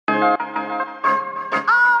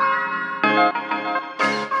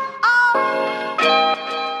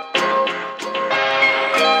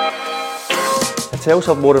Hotels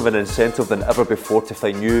have more of an incentive than ever before to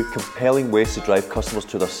find new, compelling ways to drive customers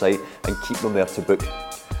to their site and keep them there to book.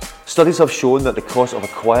 Studies have shown that the cost of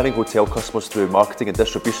acquiring hotel customers through marketing and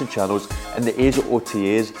distribution channels in the age of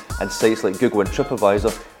OTAs and sites like Google and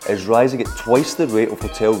TripAdvisor is rising at twice the rate of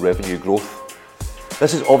hotel revenue growth.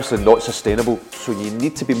 This is obviously not sustainable, so you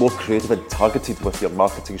need to be more creative and targeted with your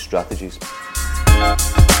marketing strategies.